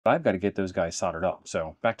I've got to get those guys soldered up.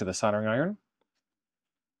 So back to the soldering iron.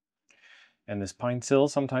 And this pine sill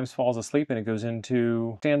sometimes falls asleep and it goes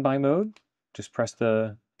into standby mode. Just press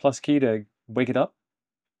the plus key to wake it up.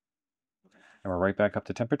 And we're right back up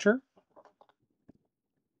to temperature.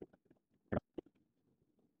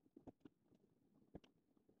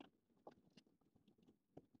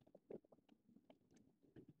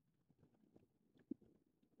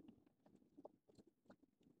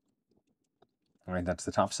 All right, that's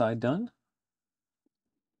the top side done.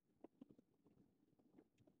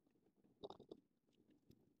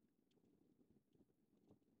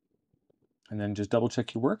 And then just double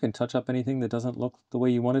check your work and touch up anything that doesn't look the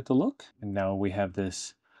way you want it to look. And now we have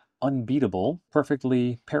this unbeatable,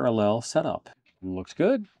 perfectly parallel setup. Looks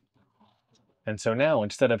good. And so now,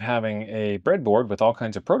 instead of having a breadboard with all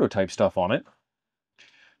kinds of prototype stuff on it,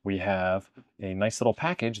 we have a nice little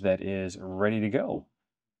package that is ready to go.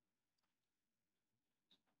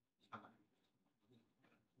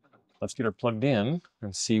 Let's get her plugged in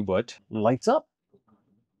and see what lights up.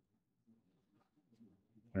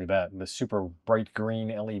 Look at that, the super bright green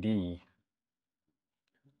LED.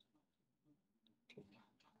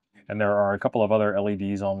 And there are a couple of other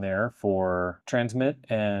LEDs on there for transmit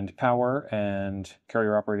and power and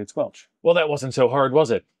carrier operated squelch. Well, that wasn't so hard, was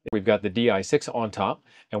it? We've got the DI6 on top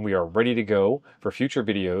and we are ready to go for future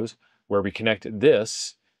videos where we connect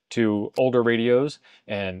this to older radios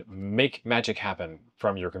and make magic happen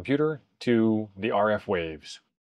from your computer to the RF waves.